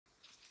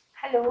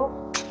Hello,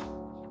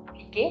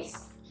 Wie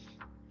geht's?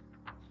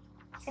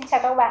 Xin chào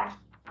các bạn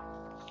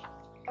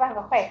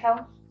có khỏe không?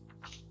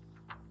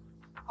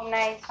 Hôm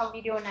nay trong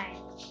video này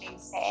mình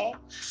sẽ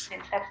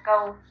luyện tập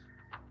câu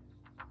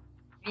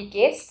Wie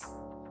geht's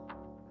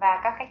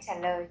và các cách trả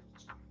lời.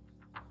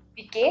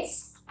 Wie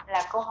geht's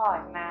là câu hỏi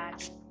mà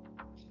được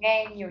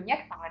nghe nhiều nhất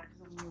hoặc là được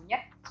dùng nhiều nhất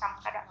trong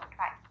các đoạn hội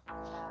thoại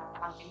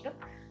bằng tiếng Đức,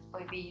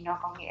 bởi vì nó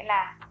có nghĩa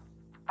là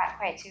bạn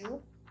khỏe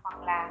chứ, hoặc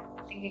là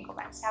tình hình của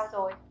bạn sao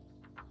rồi.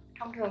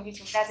 Thông thường khi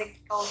chúng ta dịch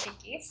câu Wie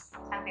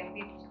geht's sang tiếng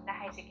Việt thì chúng ta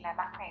hay dịch là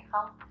bạn khỏe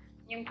không?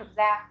 Nhưng thực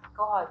ra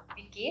câu hỏi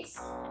Wie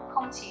geht's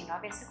không chỉ nói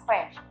về sức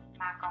khỏe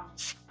mà còn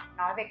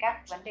nói về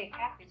các vấn đề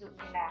khác, ví dụ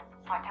như là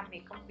hỏi thăm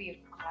về công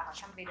việc hoặc là hỏi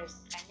thăm về đời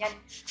sống cá nhân.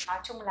 Nói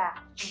chung là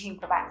tình hình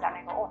của bạn dạo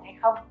này có ổn hay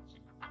không.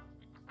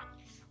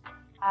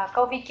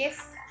 Câu Wie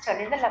geht's trở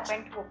nên rất là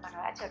quen thuộc và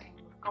nó đã trở thành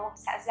một câu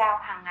xã giao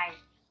hàng ngày.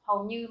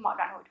 Hầu như mọi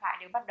đoạn hội thoại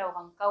đều bắt đầu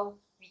bằng câu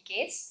Wie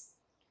geht's.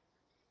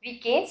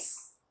 Wie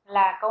geht's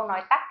là câu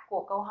nói tắt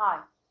của câu hỏi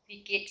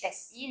Wie geht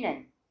es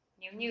Ihnen?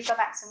 Nếu như các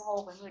bạn xưng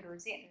hô với người đối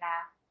diện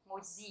là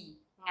ngồi gì,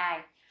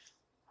 ngài,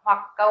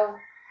 hoặc câu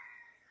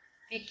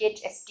Wie geht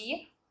es dir?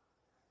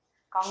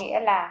 Có nghĩa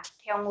là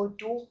theo ngôi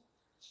du.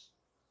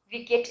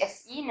 Wie geht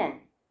es Ihnen?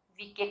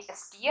 Wie geht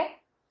es dir?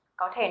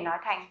 Có thể nói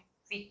thành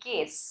Wie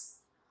geht's.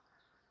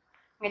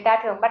 Người ta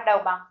thường bắt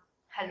đầu bằng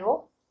Hallo,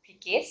 wie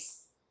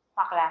geht's?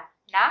 Hoặc là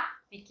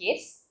Na, wie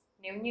geht's?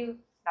 Nếu như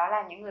đó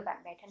là những người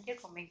bạn bè thân thiết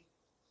của mình.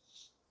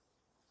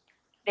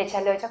 Để trả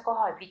lời cho câu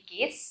hỏi Wie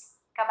geht's,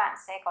 các bạn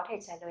sẽ có thể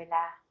trả lời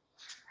là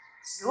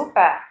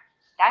Super,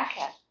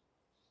 danke.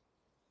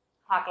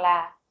 Hoặc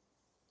là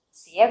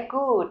Sehr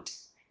gut,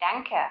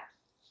 danke.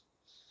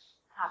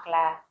 Hoặc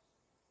là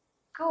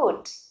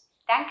Gut,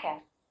 danke.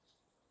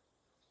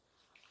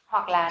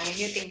 Hoặc là nếu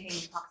như tình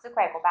hình hoặc sức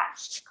khỏe của bạn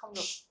không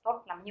được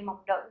tốt lắm như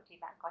mong đợi thì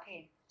bạn có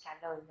thể trả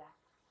lời là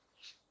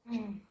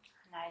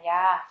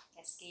Naja,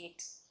 es geht.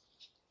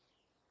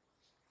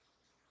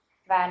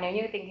 Và nếu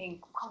như tình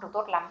hình cũng không được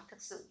tốt lắm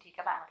thực sự thì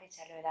các bạn có thể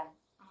trả lời là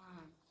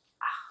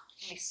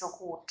nicht so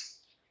gut.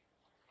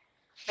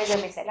 Bây giờ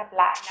mình sẽ lặp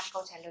lại 5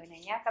 câu trả lời này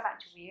nhé. Các bạn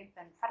chú ý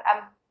phần phát âm.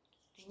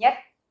 Thứ nhất,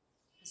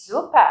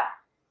 super,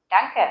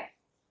 danke.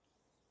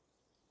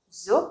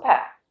 Super,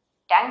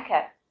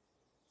 danke.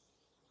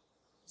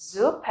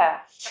 Super,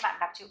 các bạn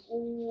đọc chữ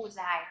U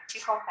dài chứ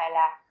không phải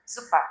là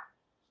super.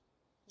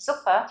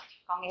 Super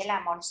có nghĩa là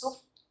món súp.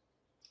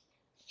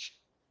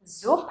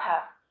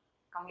 Super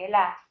có nghĩa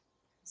là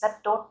rất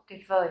tốt, tuyệt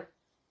vời.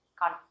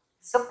 Còn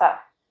super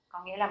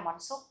có nghĩa là món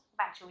súp. Các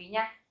bạn chú ý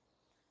nhé.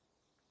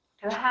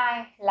 Thứ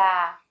hai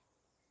là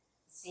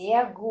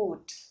sehr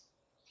gut,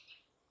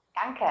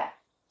 danke.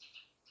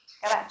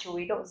 Các bạn chú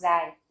ý độ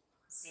dài.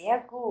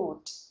 Sehr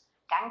gut,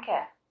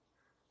 danke.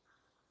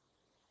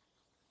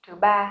 Thứ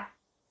ba,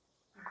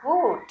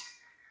 gut,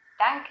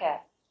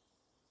 danke.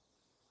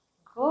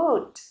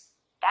 Gut,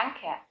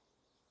 danke.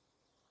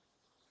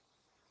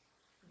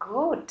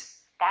 Gut,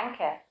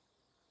 danke.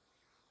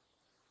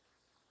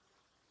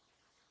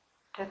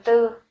 Thứ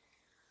tư,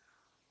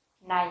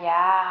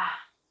 naja,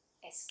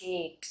 es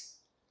geht.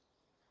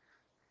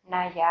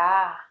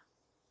 Naja,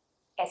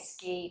 es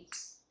geht.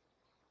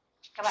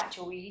 Các bạn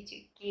chú ý chữ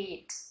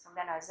geht, chúng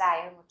ta nói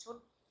dài hơn một chút.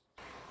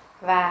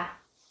 Và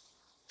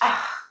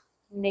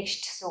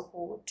nicht so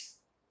gut.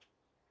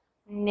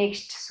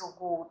 Nicht so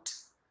gut.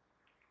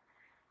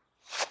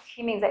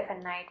 Khi mình dạy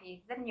phần này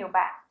thì rất nhiều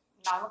bạn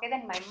nói một cái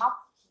rất máy móc.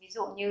 Ví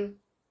dụ như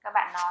các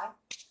bạn nói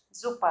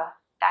super,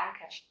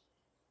 danke.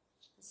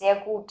 Sehr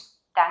gut,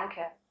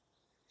 danke.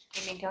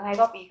 Thì mình thường hay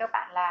góp ý các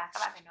bạn là các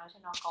bạn phải nói cho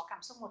nó có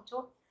cảm xúc một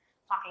chút.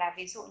 Hoặc là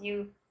ví dụ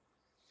như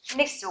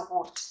nicht so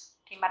gut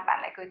thì mặt bạn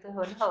lại cười tươi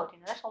hớn hở thì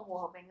nó rất không phù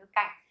hợp với ngữ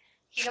cảnh.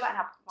 Khi các bạn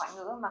học ngoại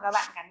ngữ mà các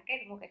bạn gắn kết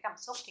với một cái cảm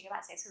xúc thì các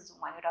bạn sẽ sử dụng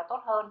ngoại ngữ đó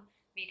tốt hơn.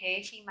 Vì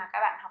thế khi mà các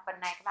bạn học phần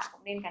này các bạn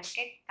cũng nên gắn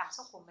kết cảm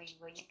xúc của mình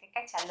với những cái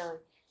cách trả lời.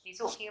 Ví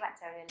dụ khi các bạn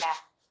trả lời là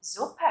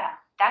super,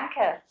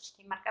 danke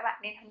thì mặt các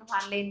bạn nên hân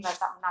hoan lên và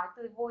giọng nói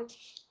tươi vui.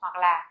 Hoặc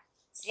là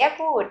sehr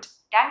gut,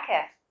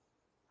 danke.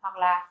 Hoặc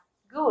là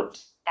gut,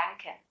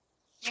 danke.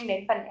 Nhưng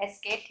đến phần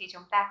es geht thì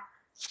chúng ta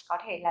có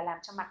thể là làm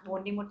cho mặt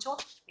buồn đi một chút.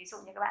 Ví dụ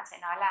như các bạn sẽ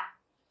nói là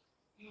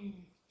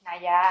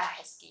naja,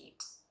 es geht.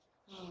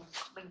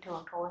 Bình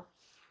thường thôi.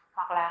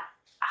 Hoặc là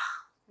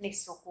nicht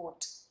so gut.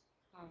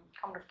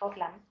 Không được tốt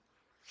lắm.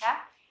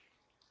 Đó.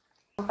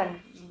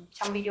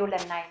 Trong video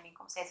lần này mình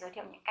cũng sẽ giới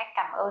thiệu những cách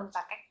cảm ơn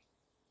và cách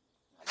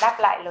đáp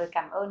lại lời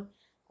cảm ơn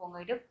của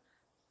người Đức.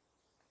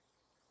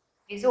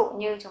 Ví dụ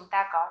như chúng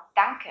ta có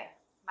danke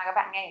mà các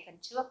bạn nghe ở phần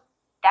trước.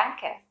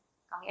 Danke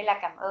có nghĩa là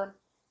cảm ơn.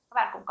 Các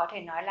bạn cũng có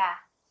thể nói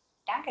là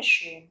danke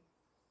schön.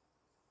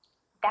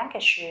 Danke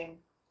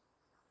schön.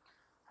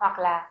 Hoặc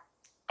là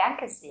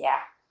danke sehr.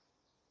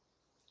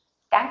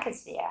 Danke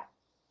sehr.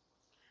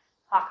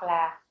 Hoặc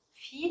là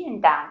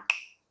vielen Dank.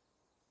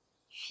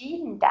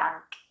 Vielen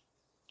Dank.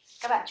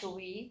 Các bạn chú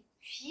ý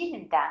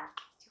vielen Dank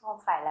chứ không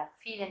phải là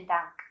vielen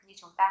Dank như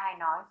chúng ta hay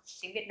nói.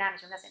 Tiếng Việt Nam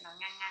thì chúng ta sẽ nói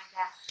ngang ngang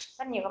ra.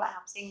 Rất nhiều các bạn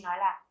học sinh nói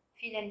là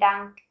vielen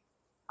Dank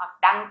hoặc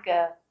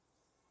danke.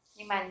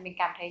 Nhưng mà mình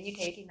cảm thấy như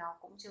thế thì nó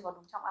cũng chưa có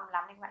đúng trọng âm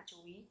lắm nên các bạn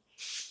chú ý.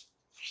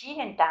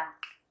 Vielen Dank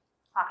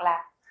hoặc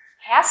là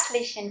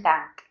herzlichen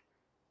Dank.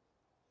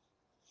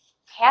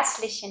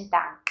 Herzlichen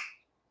Dank.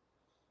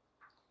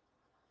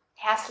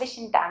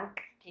 Herzlichen Dank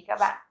thì các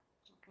bạn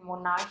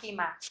muốn nói khi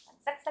mà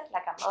rất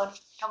là cảm ơn.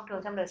 Thông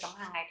thường trong đời sống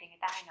hàng ngày thì người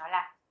ta hay nói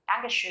là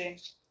Danke schön,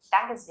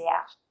 Danke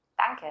sehr,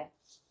 Danke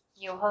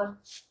nhiều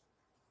hơn.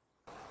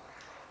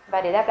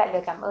 Và để đáp lại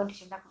lời cảm ơn thì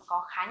chúng ta cũng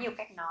có khá nhiều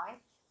cách nói.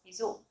 Ví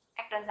dụ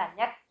cách đơn giản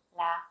nhất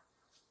là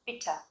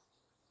Bitte.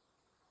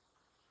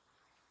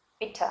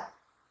 Bitte.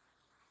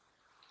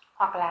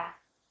 Hoặc là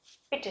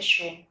Bitte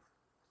schön.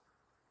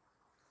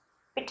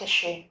 Bitte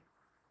schön.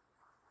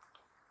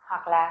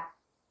 Hoặc là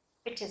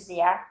Bitte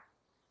sehr.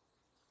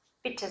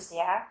 Bitte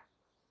sehr.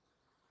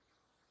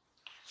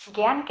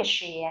 Gern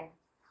geschehen.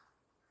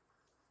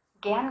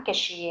 Gern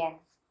geschehen.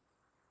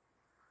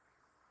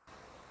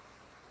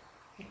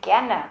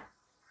 Gerne.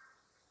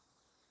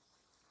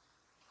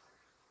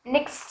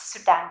 Nichts zu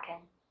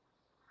danken.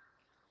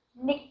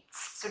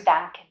 Nichts zu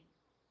danken.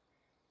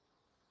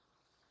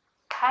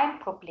 Kein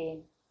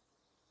Problem.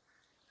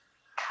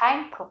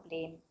 Kein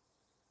Problem.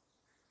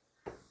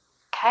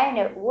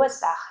 Keine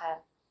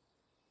Ursache.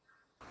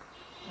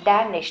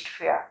 Da nicht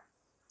für.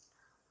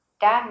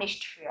 Da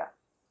nicht für.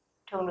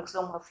 Thường được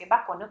dùng ở phía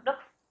Bắc của nước Đức.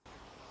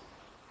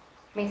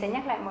 Mình sẽ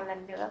nhắc lại một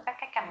lần nữa các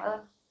cách cảm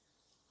ơn.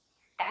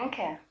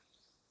 Danke.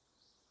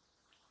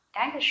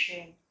 Danke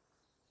schön.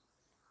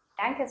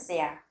 Danke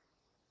sehr.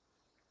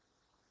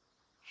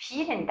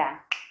 Vielen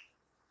Dank.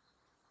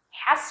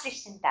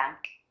 Herzlichen Dank.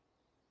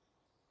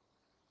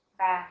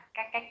 Và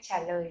các cách trả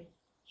lời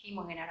khi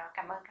một người nào đó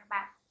cảm ơn các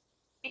bạn.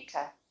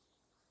 Bitte.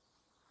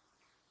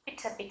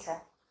 Bitte, bitte.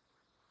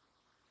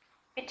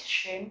 Bitte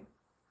schön.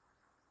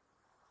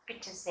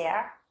 Bitte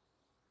sehr.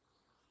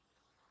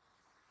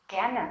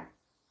 Gerne.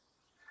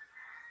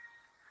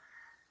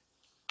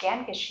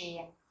 Gern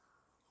geschehen.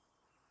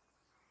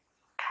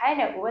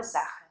 Keine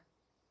Ursache.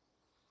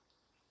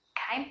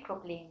 Kein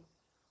Problem.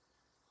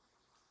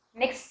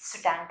 Nichts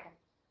zu danken.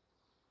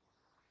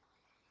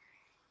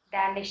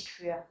 Da nicht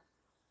für.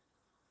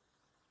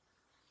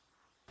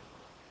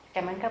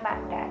 Cảm ơn các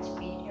bạn đã chú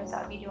ý theo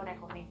dõi video này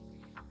của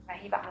mình và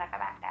hy vọng là các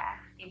bạn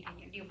đã tìm thấy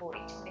những điều bổ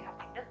ích trong việc học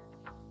tiếng Đức.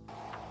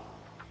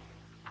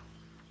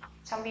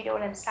 Trong video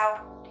lần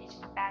sau thì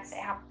chúng ta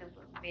sẽ học từ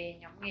vựng về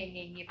nhóm nghề,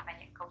 nghề nghiệp và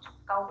những cấu trúc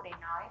câu để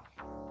nói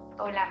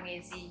tôi làm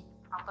nghề gì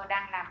hoặc tôi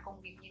đang làm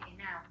công việc như thế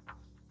nào,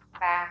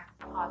 và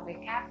hỏi người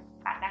khác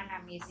bạn đang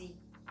làm nghề gì.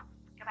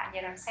 Các bạn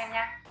nhớ đón xem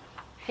nhé.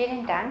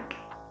 Vielen Dank,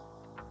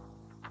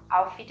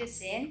 auf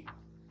Wiedersehen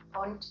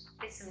und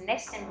bis zum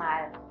nächsten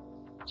Mal.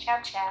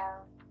 Ciao,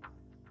 ciao.